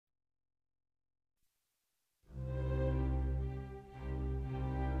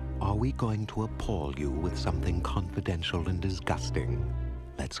Are we going to appall you with something confidential and disgusting?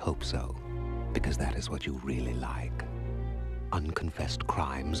 Let's hope so, because that is what you really like. Unconfessed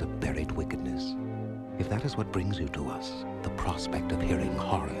crimes of buried wickedness. If that is what brings you to us, the prospect of hearing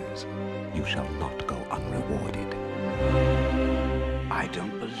horrors, you shall not go unrewarded. I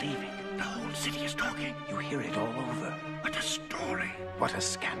don't believe it. The whole city is talking. You hear it all over. What a story. What a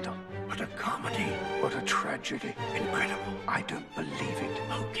scandal. What a comedy. What a tragedy. Incredible. I don't believe it.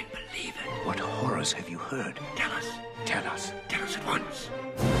 Who can believe it? What horrors have you heard? Tell us. Tell us. Tell us at once.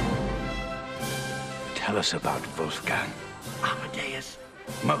 Tell us about Wolfgang. Amadeus.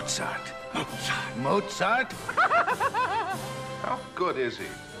 Mozart. Mozart. Mozart? How good is he,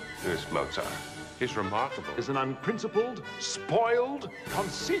 this Mozart? He's remarkable. He's an unprincipled, spoiled,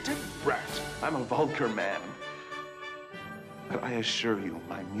 conceited brat. I'm a vulgar man. But I assure you,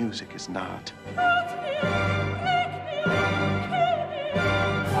 my music is not.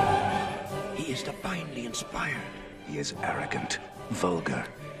 He is divinely inspired. He is arrogant, vulgar,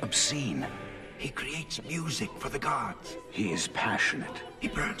 obscene. He creates music for the gods. He is passionate. He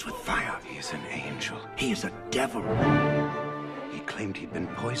burns with fire. He is an angel. He is a devil. He claimed he'd been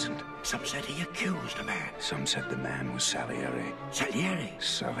poisoned. Some said he accused a man. Some said the man was Salieri. Salieri?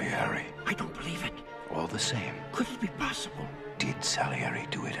 Salieri. I don't believe it. All the same. Could it be possible? Did Salieri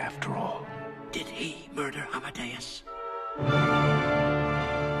do it after all? Did he murder Amadeus?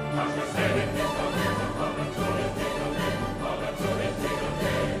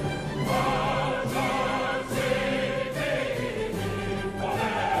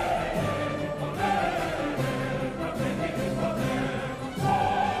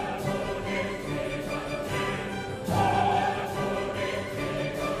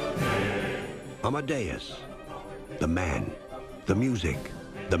 Amadeus, the man, the music,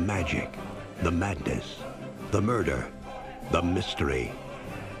 the magic, the madness, the murder, the mystery,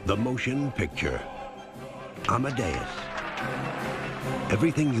 the motion picture. Amadeus.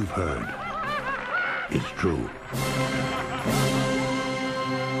 Everything you've heard is true.